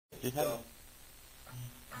Just have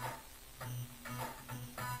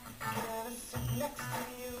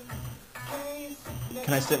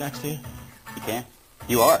Can I sit next to you? You can.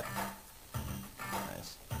 You are.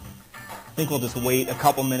 Nice. I think we'll just wait a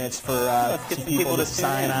couple minutes for Let's get some some people to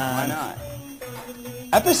sign tune in. on. Why not?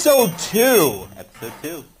 Episode 2. Episode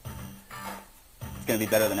 2. It's going to be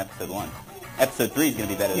better than Episode 1. Episode 3 is going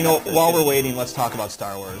to be better than Episode 2. While we're waiting, let's talk about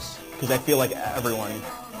Star Wars. Because I feel like everyone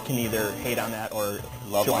can either hate on that or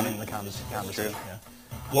join in the conversation. Yeah.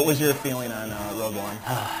 What was your feeling on Rogue One?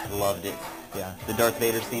 I loved it. Yeah. The Darth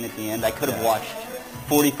Vader scene at the end. I could have watched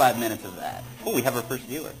 45 minutes of that. Oh, we have our first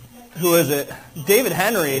viewer. Who is it? David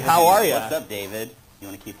Henry. How are you? What's up, David? You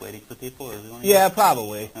want to keep waiting for people? Or we want to Yeah,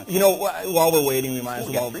 probably. Okay. While we're waiting, we might as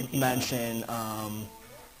well mention,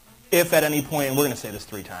 if at any point, and we're going to say this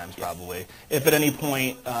 3 times probably, if at any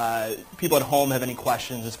point people at home have any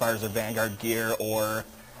questions as far as their Vanguard gear or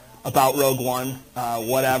about Rogue One,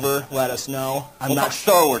 whatever, let us know. We'll talk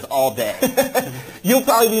Star Wars all day. You'll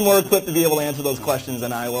probably be more equipped to be able to answer those questions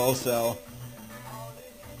than I will, so.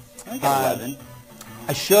 I got 11.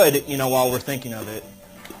 I should, while we're thinking of it,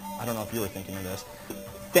 I don't know if you were thinking of this,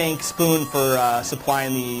 thank Spoon for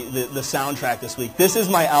supplying the soundtrack this week. This is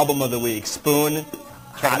my album of the week, Spoon.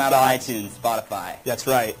 Check them out on iTunes, Spotify. That's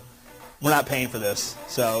right. We're not paying for this,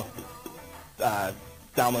 so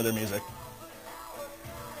download their music.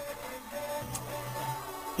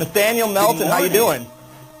 Nathaniel Melton, how you doing?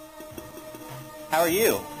 How are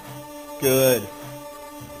you? Good.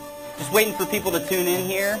 Just waiting for people to tune in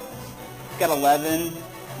here. We've got 11.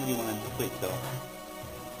 What do you want to wait till?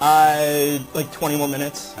 Like 20 more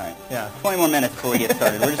minutes. All right. Yeah. 20 more minutes before we get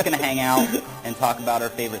started. We're just going to hang out and talk about our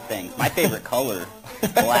favorite things. My favorite color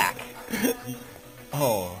is black.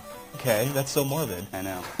 Oh, okay. That's so morbid. I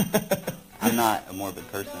know. I'm not a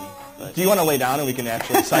morbid person. But. Do you want to lay down and we can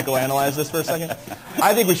actually psychoanalyze this for a second?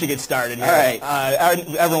 I think we should get started here. All right.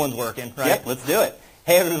 Everyone's working, right? Yep, let's do it.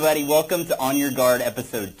 Hey, everybody. Welcome to On Your Guard,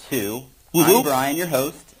 Episode 2. I'm Bryan, your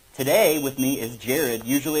host. Today with me is Jared,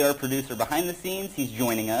 usually our producer behind the scenes. He's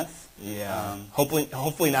joining us. Yeah.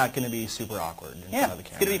 Hopefully not going to be super awkward in front of the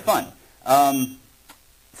camera. It's going to be fun.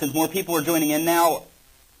 Since more people are joining in now,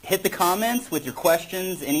 hit the comments with your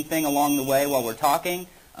questions, anything along the way while we're talking.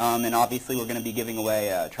 And obviously we're going to be giving away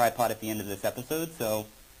a tripod at the end of this episode, so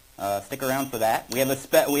stick around for that. We have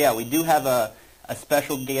we do have a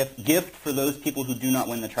special gift for those people who do not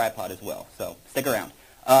win the tripod as well. So stick around.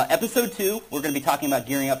 Episode 2, we're going to be talking about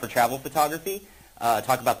gearing up for travel photography,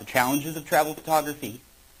 talk about the challenges of travel photography,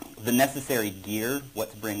 the necessary gear, what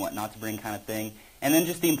to bring, what not to bring kind of thing, and then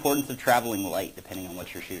just the importance of traveling light depending on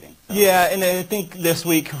what you're shooting. So. Yeah, and I think this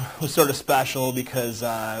week was sort of special because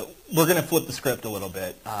we're going to flip the script a little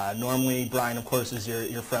bit. Normally, Bryan, of course, is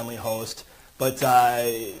your friendly host, but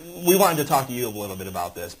we wanted to talk to you a little bit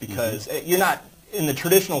about this because you're not, in the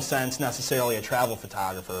traditional sense, necessarily a travel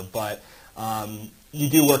photographer, but you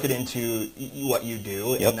do work it into what you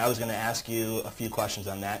do, and I was going to ask you a few questions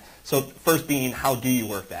on that. So first being, how do you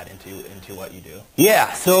work that into what you do?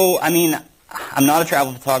 Yeah, so, I mean, I'm not a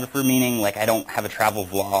travel photographer, meaning like I don't have a travel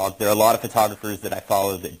vlog. There are a lot of photographers that I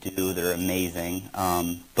follow that do. They're amazing.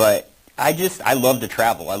 But I love to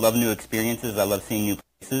travel. I love new experiences. I love seeing new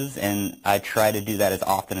places, and I try to do that as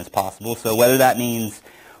often as possible. So whether that means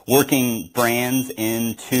working brands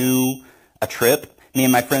into a trip, me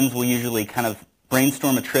and my friends will usually kind of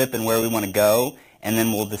brainstorm a trip and where we want to go, and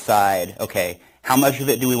then we'll decide, okay, how much of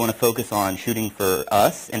it do we want to focus on shooting for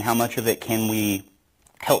us, and how much of it can we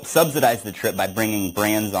help subsidize the trip by bringing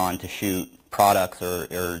brands on to shoot products or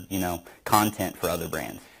content for other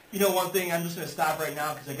brands. One thing, I'm just going to stop right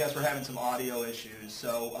now because I guess we're having some audio issues.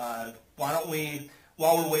 So why don't we,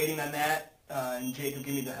 while we're waiting on that, and Jacob,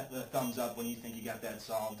 give me the thumbs up when you think you got that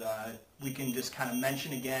solved. We can just kind of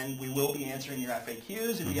mention again, we will be answering your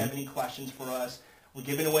FAQs. If you have any questions for us, we're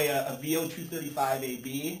giving away a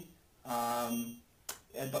VO235AB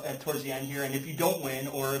towards the end here. And if you don't win,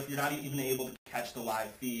 or if you're not even able to catch the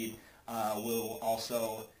live feed, we'll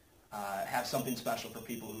also have something special for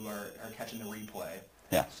people who are catching the replay.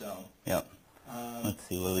 Yeah. So. Yep. Let's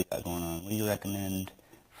see, what do we got going on? What do you recommend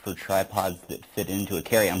for tripods that fit into a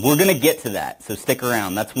carry-on? We're going to get to that, so stick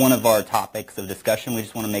around. That's one of our topics of discussion. We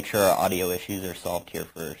just want to make sure our audio issues are solved here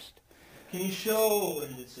first. Can you show,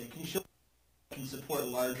 can support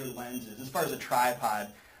larger lenses? As far as a tripod,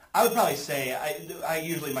 I would probably say, I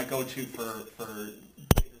usually, my go-to for bigger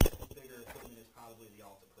equipment is probably the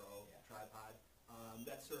Ultra Pro tripod.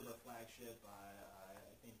 That's sort of our flagship.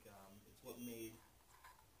 I think it's what made,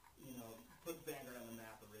 put Vanguard on the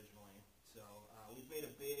map originally. So we've made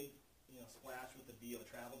a big, splash with the VO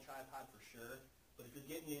travel tripod for sure. But if you're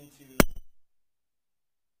getting into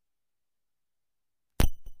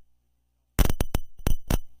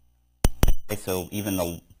so even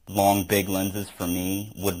the long, big lenses for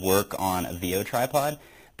me would work on a VO tripod.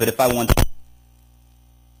 But if I want to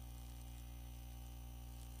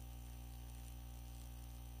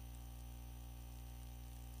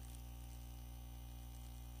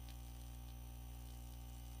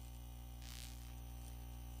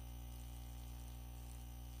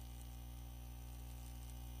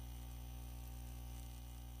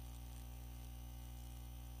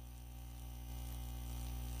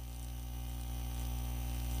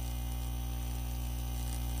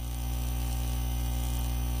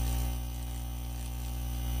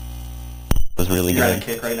was really You're good. on a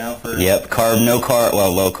kick right now for... Yep, low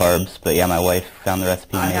carbs, but yeah, my wife found the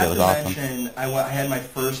recipe and made it. It was awesome. I have to mention, I had my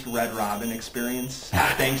first Red Robin experience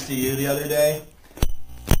thanks to you the other day.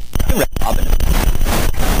 Red Robin.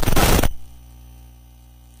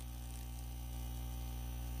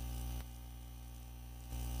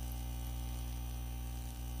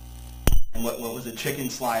 And what was it?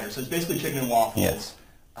 Chicken slider. So it's basically chicken and waffles, yes.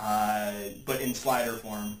 But in slider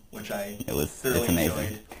form, which I thoroughly it's amazing.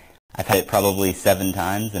 enjoyed. I've had it probably 7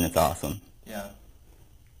 times, and it's awesome. Yeah.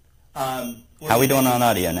 How are we doing on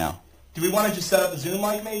audio now? Do we want to just set up a Zoom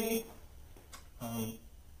mic, maybe?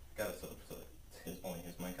 Got it set up so it's only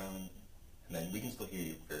his mic on, and then we can still hear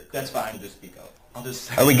you very clearly. That's fine. So just speak up. I'll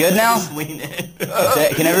just... Are we good now? Just lean in.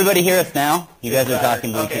 Can everybody hear us now? You guys are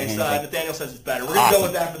talking. Okay, so Nathaniel says it's better. We're going to go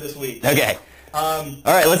with that for this week. Okay. All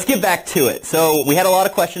right, let's get back to it. So we had a lot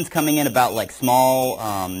of questions coming in about like small,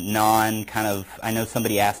 I know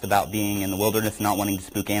somebody asked about being in the wilderness and not wanting to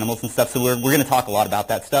spook animals and stuff, so we're going to talk a lot about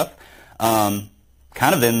that stuff, kind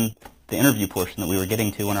of in the interview portion that we were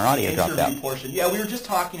getting to when our audio dropped out. Interview portion. Yeah, we were just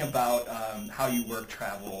talking about how you work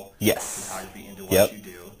travel photography into what you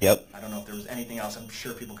do. Yep. I don't know if there was anything else. I'm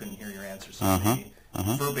sure people couldn't hear your answer, so maybe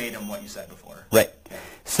verbatim what you said before. Right. Okay.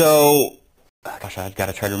 So... gosh, I've got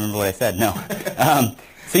to try to remember what I said. No.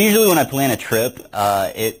 So usually when I plan a trip,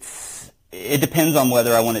 it depends on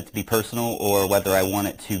whether I want it to be personal or whether I want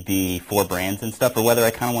it to be for brands and stuff, or whether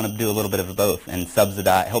I kind of want to do a little bit of both and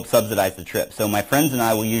help subsidize the trip. So my friends and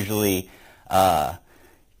I will usually kind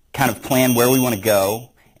of plan where we want to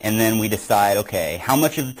go, and then we decide, okay, how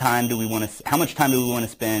much time do we want to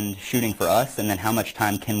spend shooting for us, and then how much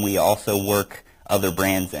time can we also work other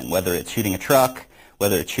brands in, whether it's shooting a truck,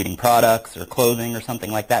 whether it's shooting products or clothing or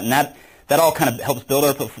something like that. And that all kind of helps build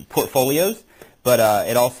our portfolios, but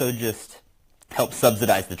it also just helps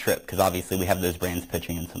subsidize the trip because obviously we have those brands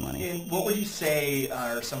pitching in some money. And what would you say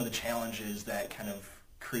are some of the challenges that kind of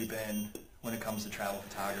creep in when it comes to travel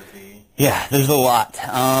photography? Yeah, there's a lot.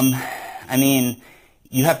 I mean,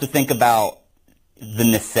 you have to think about the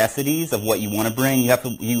necessities of what you want to bring. You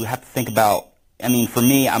have to think about, I mean, for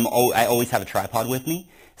me, I always have a tripod with me.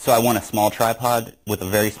 So I want a small tripod with a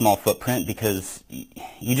very small footprint because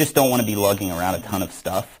you just don't want to be lugging around a ton of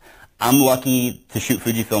stuff. I'm lucky to shoot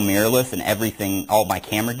Fujifilm mirrorless, and everything, all my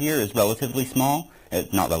camera gear is relatively small.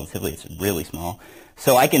 Not relatively, it's really small.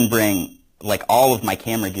 So I can bring like all of my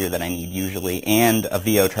camera gear that I need usually and a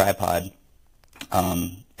VO tripod,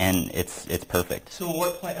 and it's perfect. So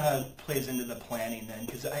what plays into the planning then?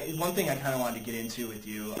 Because one thing I kind of wanted to get into with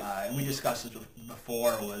you, and we discussed this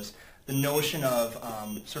before, was the notion of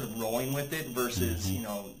sort of rolling with it versus,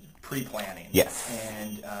 pre-planning. Yes.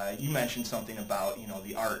 And you mentioned something about,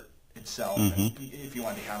 the art itself, and if you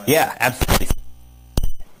wanted to comment. Yeah, absolutely.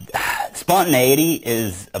 Spontaneity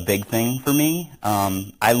is a big thing for me.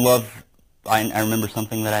 I remember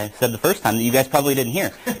something that I said the first time that you guys probably didn't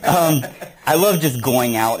hear. I love just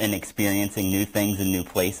going out and experiencing new things in new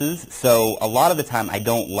places. So a lot of the time I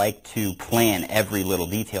don't like to plan every little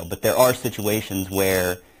detail, but there are situations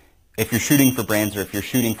where if you're shooting for brands or if you're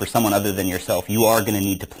shooting for someone other than yourself, you are going to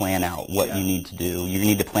need to plan out what you need to do. You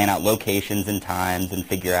need to plan out locations and times and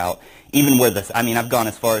figure out even where I've gone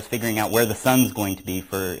as far as figuring out where the sun's going to be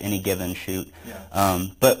for any given shoot. Yeah.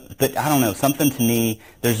 But I don't know, something to me,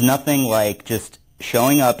 there's nothing like just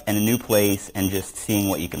showing up in a new place and just seeing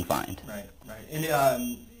what you can find. Right.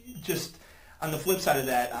 And just on the flip side of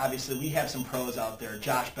that, obviously we have some pros out there.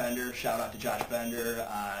 Josh Bender, shout out to Josh Bender,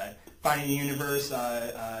 Finding the Universe,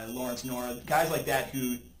 Lawrence Nora, guys like that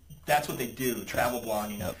who, that's what they do, travel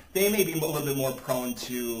blogging. Yep. They may be a little bit more prone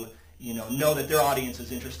to, know that their audience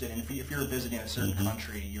is interested, and if you're visiting a certain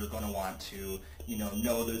country, you're going to want to,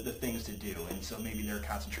 know the things to do, and so maybe their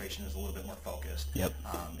concentration is a little bit more focused. Yep.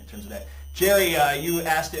 In terms of that. Jerry, you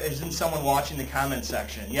asked, isn't someone watching the comment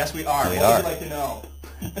section? Yes, we are. We what are. would you like to know?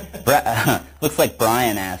 Looks like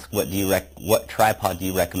Bryan asked, what tripod do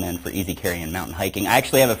you recommend for easy carry and mountain hiking? I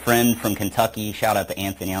actually have a friend from Kentucky. Shout out to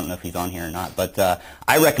Anthony. I don't know if he's on here or not, but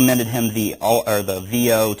I recommended him the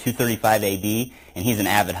VO 235AB, and he's an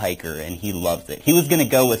avid hiker, and he loves it. He was going to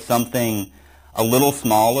go with something a little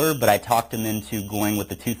smaller, but I talked him into going with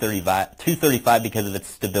the 235 because of its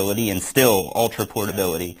stability and still ultra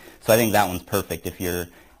portability. So I think that one's perfect if you're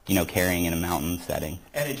carrying in a mountain setting.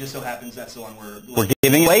 And it just so happens that's the one we're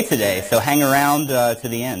giving away today, so hang around to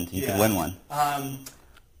the end. You could win one.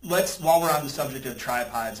 While we're on the subject of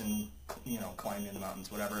tripods and climbing in the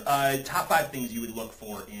mountains, whatever, top 5 things you would look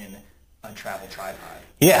for in a travel tripod.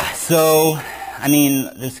 Yeah, so I mean,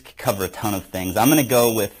 this could cover a ton of things. I'm going to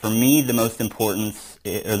go with, for me, the most important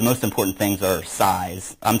things are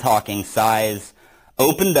size. I'm talking size.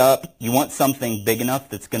 Opened up, you want something big enough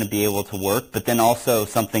that's going to be able to work, but then also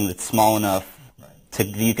something that's small enough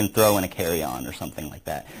you can throw in a carry-on or something like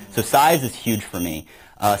that. So size is huge for me.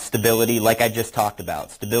 Stability, like I just talked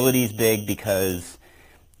about. Stability is big because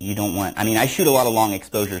you don't want, I shoot a lot of long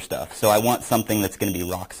exposure stuff, so I want something that's going to be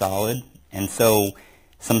rock solid. And so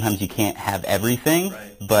sometimes you can't have everything,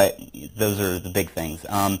 but those are the big things.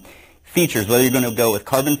 Features, whether you're going to go with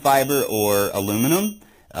carbon fiber or aluminum.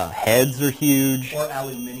 Heads are huge. Or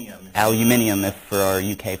aluminium. Aluminium, if for our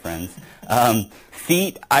UK friends.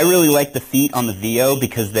 Feet, I really like the feet on the VO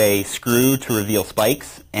because they screw to reveal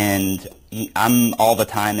spikes, and I'm all the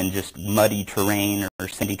time in just muddy terrain or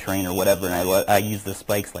sandy terrain or whatever, and I use the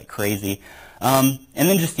spikes like crazy. And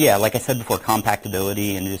then just, like I said before,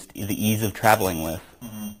 compactability and just the ease of traveling with.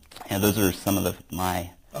 Those are some of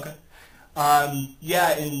my... Okay. And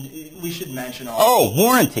we should mention also...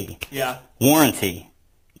 warranty. Yeah. Warranty.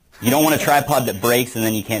 You don't want a tripod that breaks and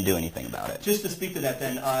then you can't do anything about it. Just to speak to that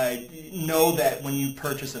then, know that when you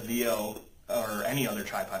purchase a VO or any other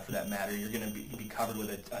tripod for that matter, you're going to be covered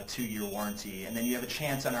with a 2-year warranty, and then you have a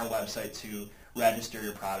chance on our website to register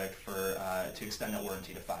your product to extend that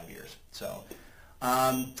warranty to 5 years. So,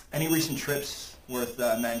 any recent trips worth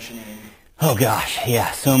mentioning? Oh gosh,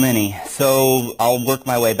 yeah, so many. So I'll work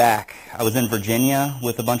my way back. I was in Virginia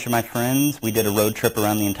with a bunch of my friends. We did a road trip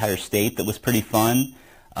around the entire state that was pretty fun.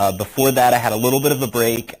 Before that, I had a little bit of a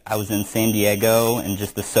break. I was in San Diego and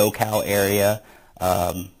just the SoCal area.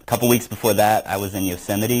 A couple weeks before that, I was in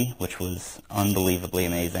Yosemite, which was unbelievably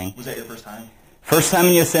amazing. Was that your first time? First time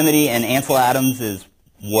in Yosemite, and Ansel Adams is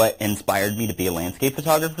what inspired me to be a landscape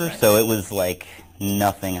photographer, so it was like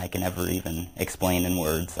nothing I can ever even explain in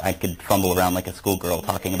words. I could fumble around like a schoolgirl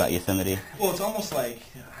talking about Yosemite. Well, it's almost like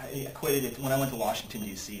I equated it when I went to Washington,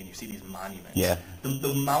 D.C., and you see these monuments. Yeah.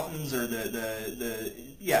 The mountains or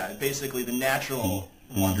basically the natural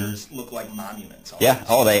wonders look like monuments. Almost.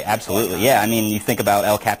 Yeah, they absolutely. Yeah, you think about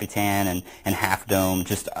El Capitan and Half Dome,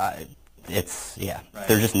 just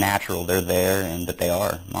they're just natural. They're there, but they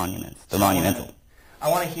are monuments. They're monumental. I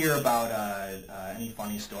want to hear about any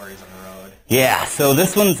funny stories on the road. Yeah, so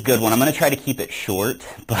this one's a good one. I'm going to try to keep it short,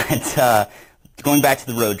 but going back to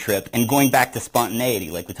the road trip and going back to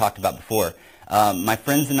spontaneity, like we talked about before, my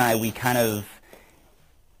friends and I, we kind of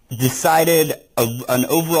decided an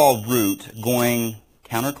overall route going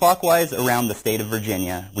counterclockwise around the state of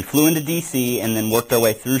Virginia. We flew into D.C. and then worked our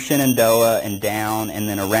way through Shenandoah and down and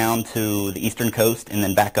then around to the eastern coast and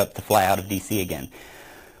then back up to fly out of D.C. again.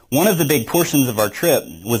 One of the big portions of our trip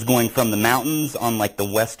was going from the mountains on like the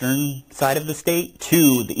western side of the state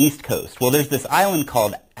to the east coast. Well, there's this island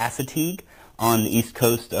called Assateague on the east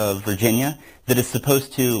coast of Virginia that is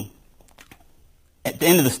supposed to... At the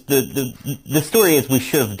end of the story is we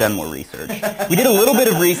should have done more research. We did a little bit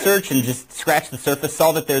of research and just scratched the surface,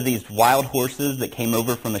 saw that there are these wild horses that came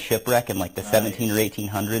over from a shipwreck in like the 17 or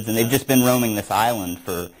 1800s, and they've just been roaming this island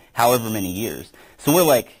for however many years. So we're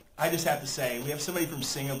like... I just have to say, we have somebody from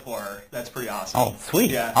Singapore. That's pretty awesome. Oh,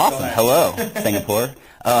 sweet. Yeah, awesome. Hello, Singapore.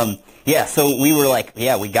 Yeah, so we were like,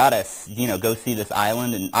 yeah, we got to, go see this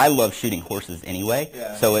island, and I love shooting horses anyway,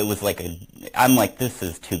 so it was like I'm like, this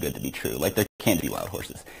is too good to be true. Like, there can't be wild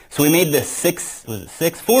horses. So we made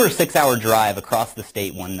this 4 or 6 hour drive across the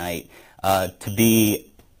state one night to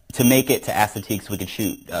make it to Assateague so we could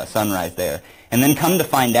shoot sunrise there. And then come to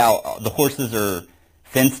find out, the horses are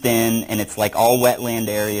fenced in, and it's like all wetland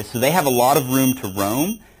areas, so they have a lot of room to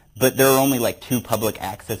roam, but there are only like 2 public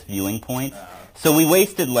access viewing points. So we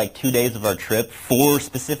wasted like 2 days of our trip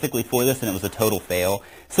specifically for this, and it was a total fail.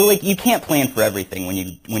 So like you can't plan for everything when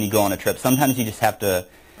you go on a trip. Sometimes you just have to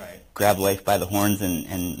grab life by the horns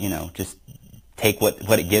and just take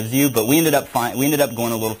what it gives you. But we ended up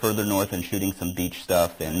going a little further north and shooting some beach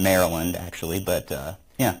stuff in Maryland actually. But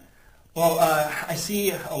yeah. Well, I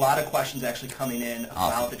see a lot of questions actually coming in about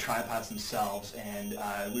Awesome. the tripods themselves, and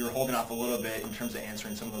we were holding off a little bit in terms of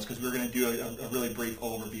answering some of those because we were going to do a really brief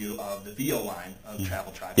overview of the VO line of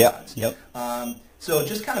travel tripods. Yep. So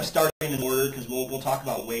just kind of starting in order because we'll talk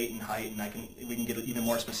about weight and height, and we can get even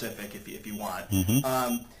more specific if you want.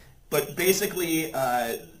 But basically,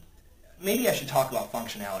 maybe I should talk about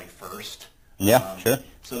functionality first. Yeah, sure.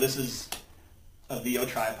 So this is a VO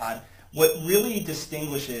tripod. What really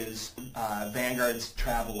distinguishes Vanguard's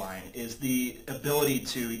travel line is the ability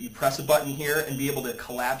you press a button here and be able to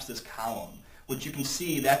collapse this column, which you can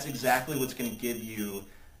see that's exactly what's going to give you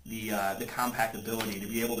the compact ability to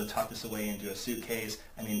be able to tuck this away into a suitcase.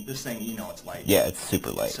 I mean, this thing, it's light. Yeah, it's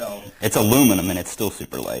super light. So it's aluminum and it's still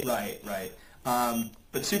super light. Right.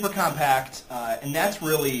 But super compact, and that's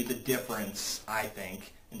really the difference, I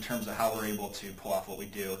think, in terms of how we're able to pull off what we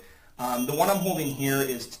do. The one I'm holding here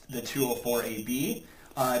is the 204AB.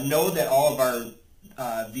 Know that all of our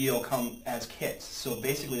VO come as kits, so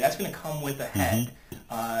basically that's going to come with a head.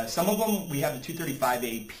 Some of them, we have the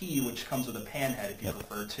 235AP, which comes with a pan head if you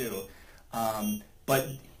prefer to. But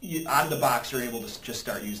out of the box, you're able to just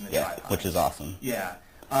start using the tripod. Which is awesome. Yeah.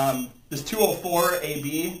 This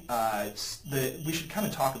 204AB, we should kind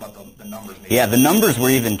of talk about the numbers maybe. Yeah, the numbers were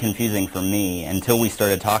even confusing for me until we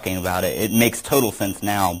started talking about it. It makes total sense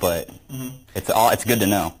now, but it's good to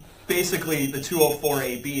know. Basically, the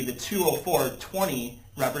 204AB, the 20420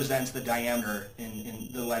 represents the diameter in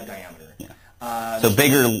the leg diameter. Yeah. So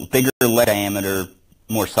bigger leg diameter,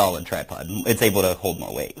 more solid tripod. It's able to hold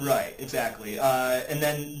more weight. Right, exactly. And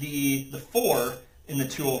then the 4 in the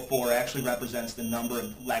 204 actually represents the number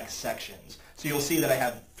of leg sections. So you'll see that I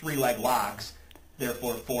have 3 leg locks,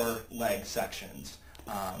 therefore 4 leg sections.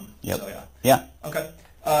 Yep. So yeah. Yeah. Okay.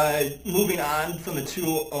 Moving on from the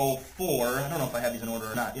 204, I don't know if I have these in order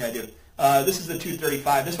or not. Yeah, I do. This is the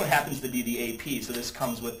 235. This one happens to be the AP, so this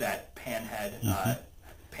comes with that pan head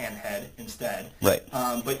instead. Right.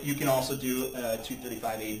 But you can also do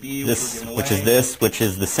 235AB, which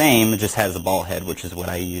is the same. It just has a ball head, which is what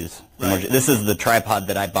I use. Right. This is the tripod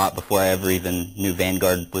that I bought before I ever even knew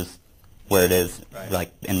Vanguard was where it is,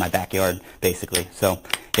 like in my backyard, basically. So,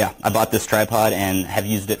 yeah, I bought this tripod and have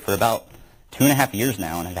used it for about 2.5 years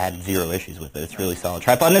now, and I've had 0 issues with it. It's a really solid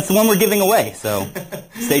tripod, and it's the one we're giving away, so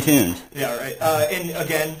stay tuned. Yeah, right. And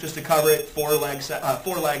again, just to cover it, 4 leg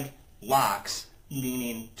locks,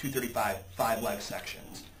 meaning 235, 5 leg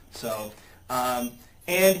sections. So, and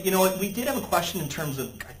you know what, we did have a question in terms of,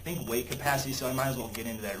 I think, weight capacity, so I might as well get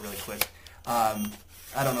into that really quick.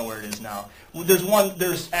 I don't know where it is now. Well,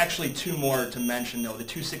 there's actually 2 more to mention though, the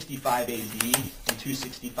 265AB and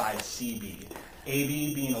 265CB.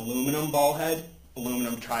 AB being aluminum ball head,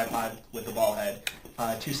 aluminum tripod with the ball head.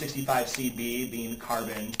 265CB being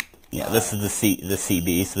carbon. Yeah, this is the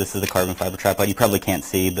CB, so this is the carbon fiber tripod. You probably can't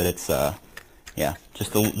see, but it's, yeah,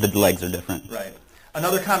 just the legs are different. Right.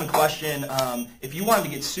 Another common question, if you wanted to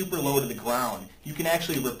get super low to the ground, you can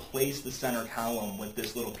actually replace the center column with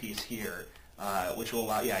this little piece here, which will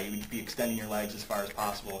allow, you would be extending your legs as far as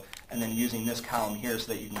possible, and then using this column here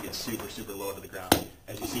so that you can get super, super low to the ground.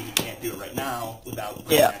 As you see, you can't do it right now without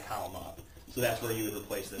bringing that column up. So that's where you would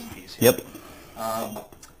replace this piece here. Yep.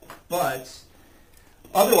 But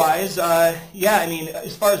otherwise, yeah, I mean,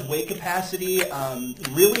 as far as weight capacity,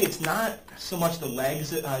 really it's not so much the legs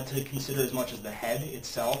to consider as much as the head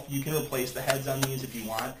itself. You can replace the heads on these if you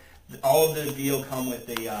want. All of the VO come with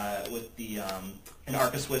an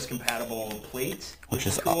Arca Swiss compatible plate, which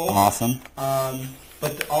is cool. Awesome.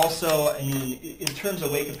 But also, I mean, in terms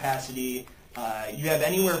of weight capacity, you have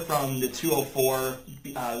anywhere from the 204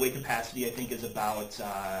 weight capacity, I think, is about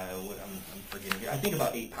what I'm forgetting here. I think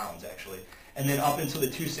about 8 pounds actually. And then up until the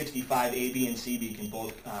 265, AB and CB can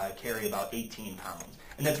both carry about 18 pounds.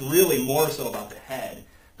 And that's really more so about the head.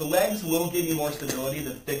 The legs will give you more stability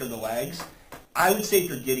the thicker the legs. I would say if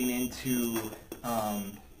you're getting into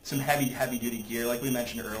some heavy-duty gear, like we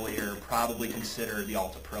mentioned earlier, probably consider the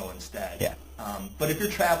Alta Pro instead. Yeah. But if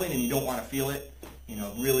you're traveling and you don't want to feel it,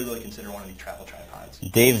 really, really consider one of these travel tripods.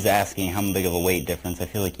 Dave's asking how big of a weight difference. I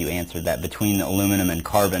feel like you answered that between the aluminum and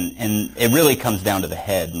carbon, and it really comes down to the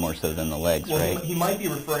head more so than the legs, right? He might be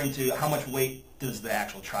referring to how much weight does the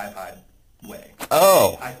actual tripod weigh.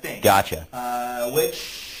 Oh, I think. Gotcha.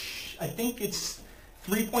 Which I think it's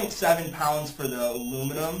 3.7 pounds for the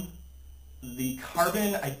aluminum. The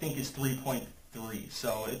carbon, I think, is 3.3.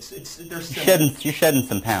 So you're shedding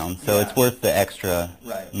some pounds, so it's worth the extra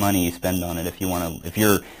money you spend on it if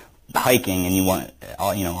you're hiking and you want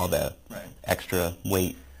all the extra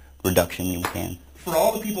weight reduction you can. For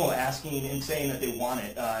all the people asking and saying that they want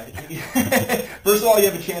it, first of all, you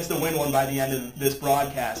have a chance to win one by the end of this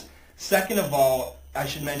broadcast. Second of all, I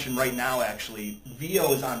should mention right now, actually,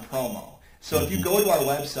 VO is on promo. So if you go to our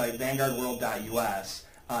website, vanguardworld.us,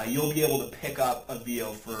 you'll be able to pick up a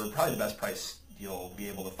VO for probably the best price you'll be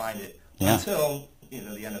able to find it until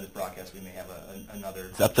the end of this broadcast. We may have another.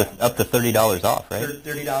 It's up to $30 off, right?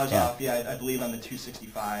 $30 off. Yeah, I believe on the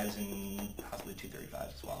 265s and possibly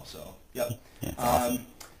 235s as well. So yep.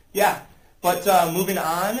 Yeah, awesome. But moving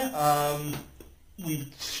on, we've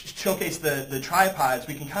showcased the tripods.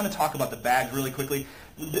 We can kind of talk about the bags really quickly.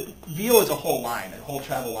 The VO is a whole line, a whole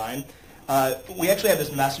travel line. We actually have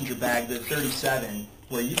this messenger bag, the 37,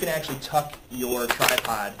 where you can actually tuck your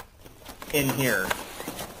tripod in here,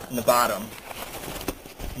 in the bottom,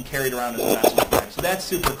 and carry it around as a messenger bag. So that's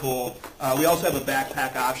super cool. We also have a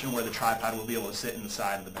backpack option where the tripod will be able to sit in the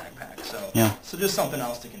side of the backpack. So just something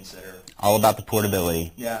else to consider. All about the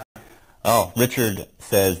portability. Yeah. Oh, Richard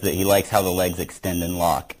says that he likes how the legs extend and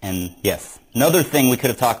lock. And yes, another thing we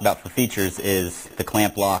could have talked about for features is the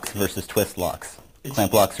clamp locks versus twist locks.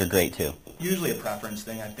 Clamp locks are great too. Usually a preference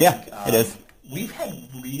thing, I think. Yeah, it is. We've had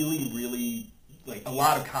really, like a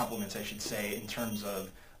lot of compliments, I should say, in terms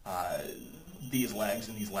of these legs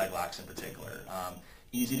and these leg locks in particular.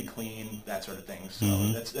 Easy to clean, that sort of thing. So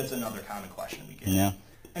that's another common question we get. Yeah.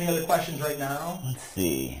 Any other questions right now? Let's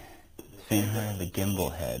see. The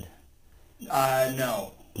gimbal head.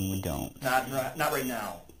 No. We don't. Not right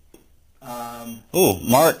now. Oh,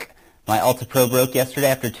 Mark, my Alta Pro broke yesterday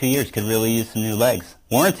after 2 years. Could really use some new legs.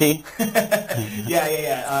 Warranty.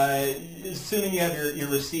 Yeah. Assuming you have your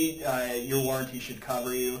receipt, your warranty should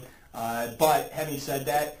cover you. But having said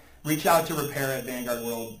that, reach out to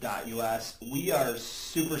repair@vanguardworld.us. We are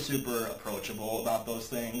super approachable about those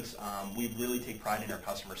things. We really take pride in our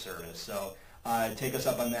customer service. So take us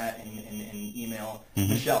up on that and email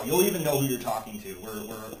Michelle. You'll even know who you're talking to. We're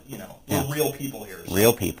real people here. So.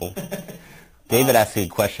 Real people. David asked a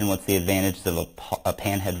good question. What's the advantages of a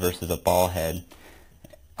pan head versus a ball head?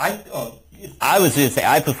 I was going to say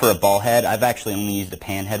I prefer a ball head. I've actually only used a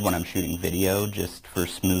pan head when I'm shooting video, just for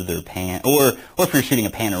smoother pan. Or if you're shooting a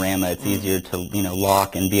panorama, it's easier to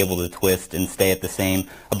lock and be able to twist and stay at the same.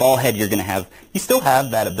 A ball head, you still have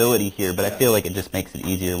that ability here, but I feel like it just makes it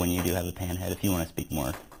easier when you do have a pan head. If you want to speak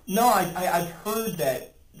more. No, I've heard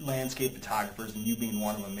that landscape photographers, and you being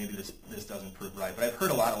one of them, maybe this doesn't prove right, but I've heard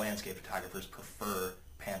a lot of landscape photographers prefer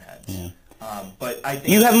pan heads. Yeah. But I think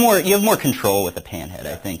you have more control with a pan head.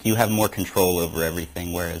 I think you have more control over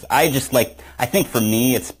everything. Whereas I think for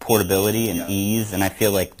me it's portability and ease, and I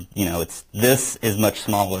feel like this is much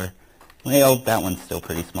smaller. Well, that one's still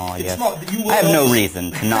pretty small, I guess. Small. I have no reason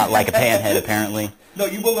to not like a pan head, apparently. No,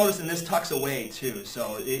 you will notice, and this tucks away too,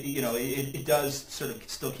 so it does sort of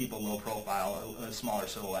still keep a low profile, a smaller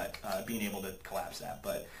silhouette, being able to collapse that.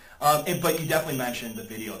 But you definitely mentioned the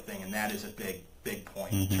video thing, and that is a big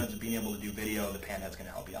point in terms of being able to do video. The pan head's going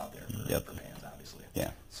to help you out there for pans, obviously. Yeah.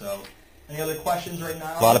 So, any other questions right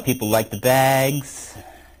now? A lot of people like the bags.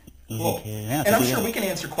 Cool. Yeah, and I'm sure we can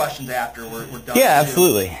answer questions after we're done. Yeah,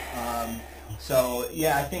 absolutely. So,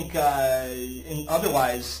 yeah, I think,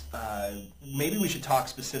 otherwise, maybe we should talk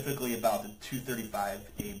specifically about the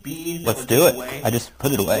 235AB. Let's do it. I just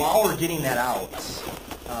put it away. While we're getting that out,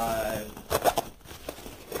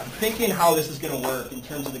 I'm thinking how this is going to work in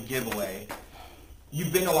terms of the giveaway.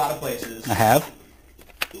 You've been to a lot of places. I have.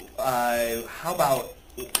 How about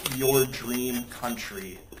your dream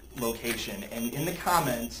country location? And in the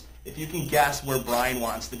comments, if you can guess where Bryan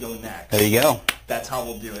wants to go next. There you go. That's how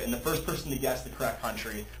we'll do it. And the first person to guess the correct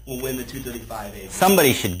country will win the 235AB.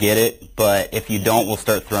 Somebody should get it, but if you don't, we'll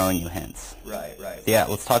start throwing you hints. Right. Yeah,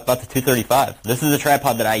 let's talk about the 235. This is a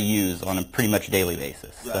tripod that I use on a pretty much daily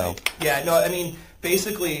basis. Right. So. Yeah, no, I mean,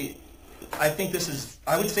 basically, I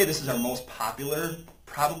would say this is our most popular,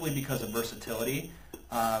 probably because of versatility.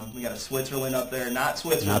 We got a Switzerland up there, not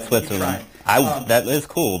Switzerland. Not Switzerland. That is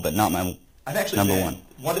cool, but not my number one.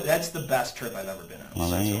 That's the best trip I've ever been on. Well,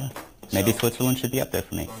 there you go. Maybe Switzerland should be up there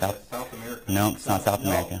for me. South America. No, it's not South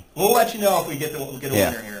America. We'll let you know if we get a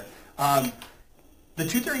winner here. The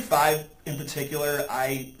 235 in particular,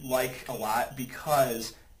 I like a lot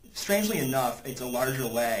because, strangely enough, it's a larger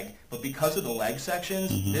leg, but because of the leg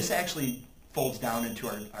sections, this actually folds down into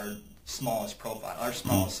our smallest profile, our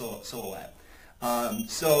smallest silhouette.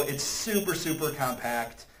 So it's super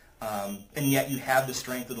compact, and yet you have the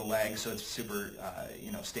strength of the leg, so it's super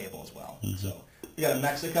stable as well. So we got a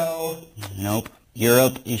Mexico. Nope.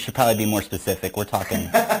 Europe. You should probably be more specific. We're talking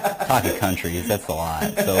countries. That's a lot.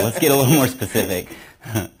 So let's get a little more specific.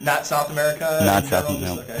 Not South America. Not South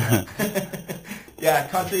America. Okay. Yeah,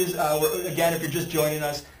 countries. Again, if you're just joining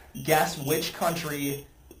us, guess which country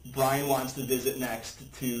Bryan wants to visit next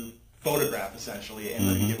to photograph, essentially, and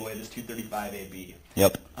we're going to give away this 235 AB.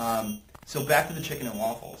 Yep. So back to the chicken and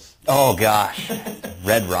waffles. Oh, gosh.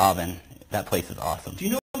 Red Robin. That place is awesome. Do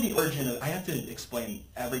you know the origin of... I have to explain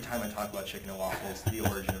every time I talk about chicken and waffles, the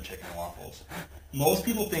origin of chicken and waffles. Most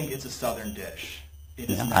people think it's a southern dish. It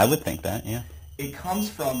is not. I would think that, yeah. It comes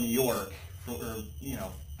from New York,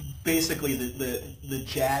 basically the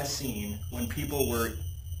jazz scene when people were,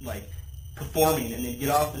 like, performing, and they'd get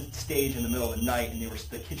off the stage in the middle of the night, and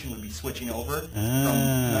the kitchen would be switching over from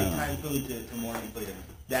nighttime food to morning food.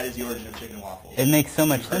 That is the origin of chicken and waffles. It makes so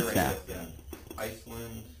much sense now.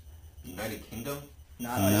 Iceland, United Kingdom?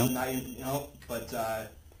 Not Iceland, but I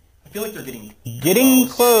feel like they're getting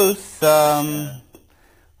close.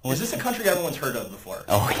 Is this a country everyone's heard of before?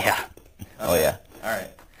 Oh, yeah. Okay. Oh, yeah. All right.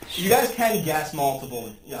 You guys can guess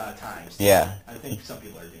multiple times. Yeah. I think some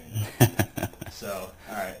people are doing it. So,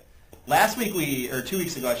 all right. Last week, 2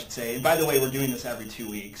 weeks ago, I should say, and by the way, we're doing this every 2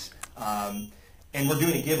 weeks, and we're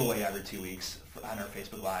doing a giveaway every 2 weeks on our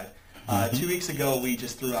Facebook Live. 2 weeks ago, we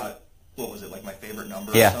just threw out, what was it, like my favorite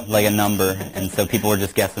number or something? Like a number, and so people were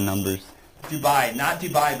just guessing numbers. Dubai. Not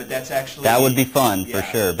Dubai, but that's actually... That would be fun, for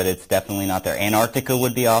sure, but it's definitely not there. Antarctica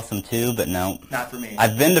would be awesome, too, but no. Not for me.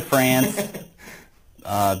 I've been to France,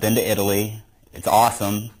 been to Italy. It's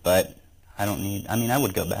awesome, but I don't need... I mean, I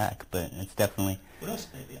would go back, but it's definitely... What else?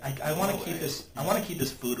 I want to keep this. I want to keep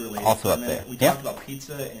this food related. Also up there. We talked about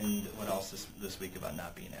pizza, and what else this week about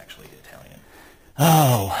not being actually Italian.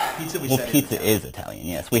 Oh, pizza. Pizza is Italian.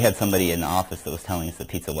 Yes, we had somebody in the office that was telling us that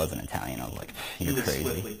pizza wasn't Italian. I was like, you're crazy. He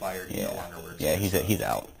was swiftly fired. He no longer works. Yeah, he's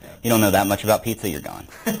out. Yeah. You don't know that much about pizza, you're gone.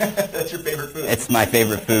 That's your favorite food. It's my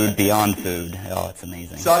favorite food beyond food. Oh, it's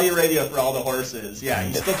amazing. Saudi Arabia for all the horses. Yeah,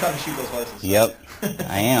 you're still trying to shoot those horses. Yep,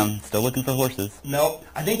 I am still looking for horses. No,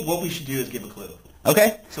 I think what we should do is give a clue.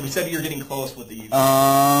 Okay. So we said you're getting close with the...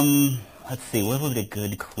 Let's see. What would a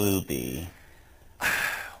good clue be?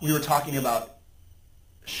 We were talking about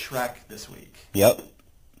Shrek this week. Yep.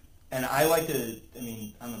 And I like to... I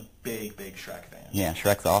mean, I'm a big Shrek fan. Yeah,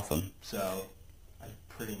 Shrek's awesome. So, I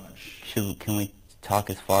pretty much... Can we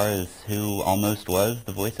talk as far as who almost was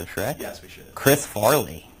the voice of Shrek? Yes, we should. Chris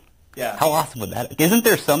Farley. Yeah. How awesome would that be? Isn't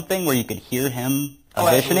there something where you could hear him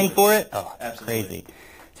auditioning for it? Oh, absolutely. Crazy.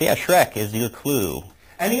 So yeah, Shrek is your clue.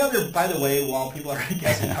 Any other, by the way, while people are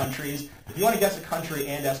guessing countries, if you want to guess a country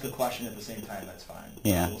and ask a question at the same time, that's fine.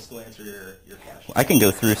 Yeah. We'll still answer your question. I can go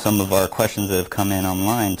through some of our questions that have come in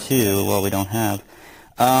online, too, while we don't have.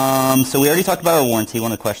 So we already talked about our warranty.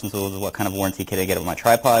 One of the questions was, what kind of warranty could I get with my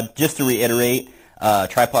tripod? Just to reiterate, all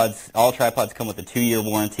tripods come with a 2-year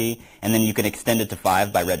warranty, and then you can extend it to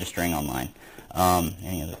 5 by registering online.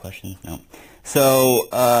 Any other questions? No. So,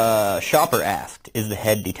 Shopper asked, is the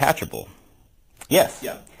head detachable? Yes.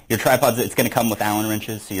 Yeah. Your tripod's, it's going to come with Allen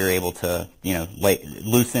wrenches, so you're able to,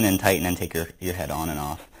 loosen and tighten and take your head on and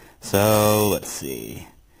off. So, let's see.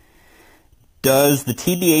 Does the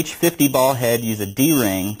TBH 50 ball head use a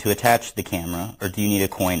D-ring to attach the camera, or do you need a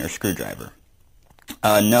coin or screwdriver?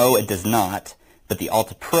 No, it does not, but the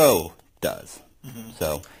Alta Pro does. Mm-hmm.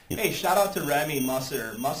 So. Hey, shout out to Remy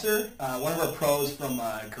Musser. Musser, one of our pros from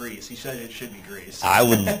Greece. He said it should be Greece. I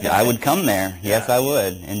would come there. Yes, I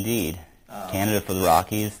would, indeed. Canada for the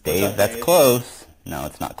Rockies. Dave, that's Dave? Close. No,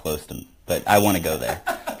 it's not close to, but I want to go there.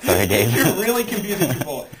 Sorry, Dave. You're really confusing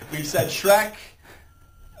people. We've said Shrek,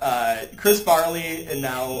 Chris Farley, and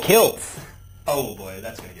now... Kilts. Oh, boy,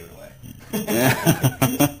 that's going to give it away.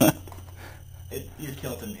 You're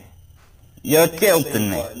kilting me. You're kilting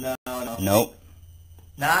me. No. Nope.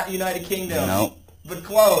 Not United Kingdom. Nope. But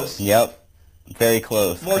close. Yep. Very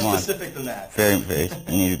close. More specific than that. Very. You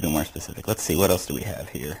need to be more specific. Let's see. What else do we have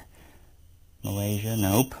here? Malaysia.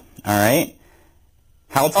 Nope. All right.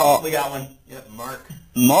 How tall? Oh, we got one. Yep, Mark.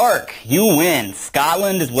 Mark, you win.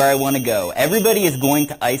 Scotland is where I want to go. Everybody is going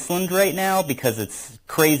to Iceland right now because it's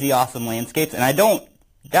crazy awesome landscapes, and I don't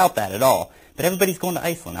doubt that at all. But everybody's going to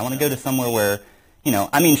Iceland. I want to go to somewhere where...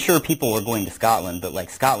 sure, people are going to Scotland,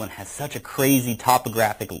 but, Scotland has such a crazy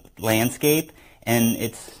topographic landscape, and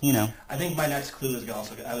it's, I think my next clue is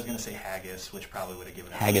I was going to say haggis, which probably would have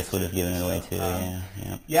given it away. Haggis would have given it away, too,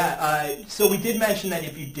 yeah. So we did mention that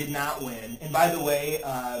if you did not win, and by the way,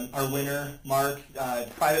 our winner, Mark,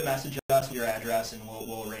 private message us with your address, and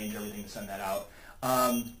we'll arrange everything to send that out.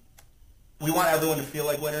 We want everyone to feel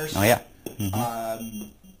like winners. Oh, yeah. Mm-hmm.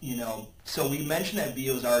 So we mentioned that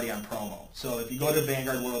VIO is already on promo. So if you go to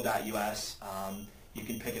vanguardworld.us, you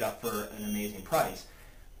can pick it up for an amazing price.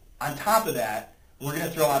 On top of that, we're going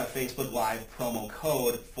to throw out a Facebook Live promo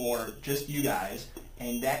code for just you guys,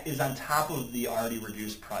 and that is on top of the already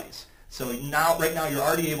reduced price. So right now, you're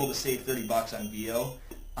already able to save $30 on VIO.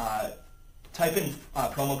 type in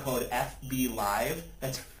promo code FB Live.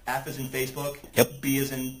 That's F as in Facebook. Yep. B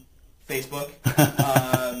as in Facebook.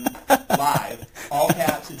 Live. All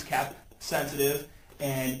caps. It's cap sensitive,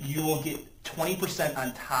 and you will get 20%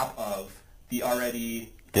 on top of the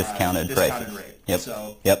already discounted rate. Yep.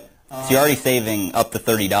 So, so you're already saving up to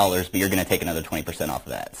 $30, but you're going to take another 20% off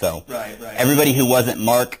of that. So right. everybody who wasn't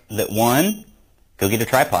Mark that won, go get a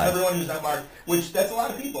tripod. Everyone who's not Mark, which that's a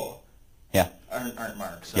lot of people. Yeah. Aren't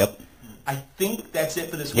Mark. So. Yep. I think that's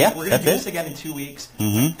it for this week. Yeah, We're going to do this it. again in 2 weeks.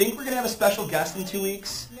 Mm-hmm. I think we're going to have a special guest in 2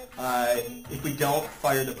 weeks. If we don't,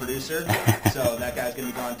 fire the producer. So that guy's going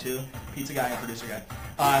to be gone too. Pizza guy and producer guy.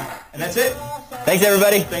 And that's it. Thanks,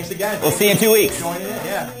 everybody. Thanks again. We'll see you in 2 weeks. Joining in,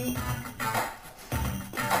 yeah.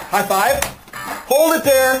 High five. Hold it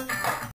there.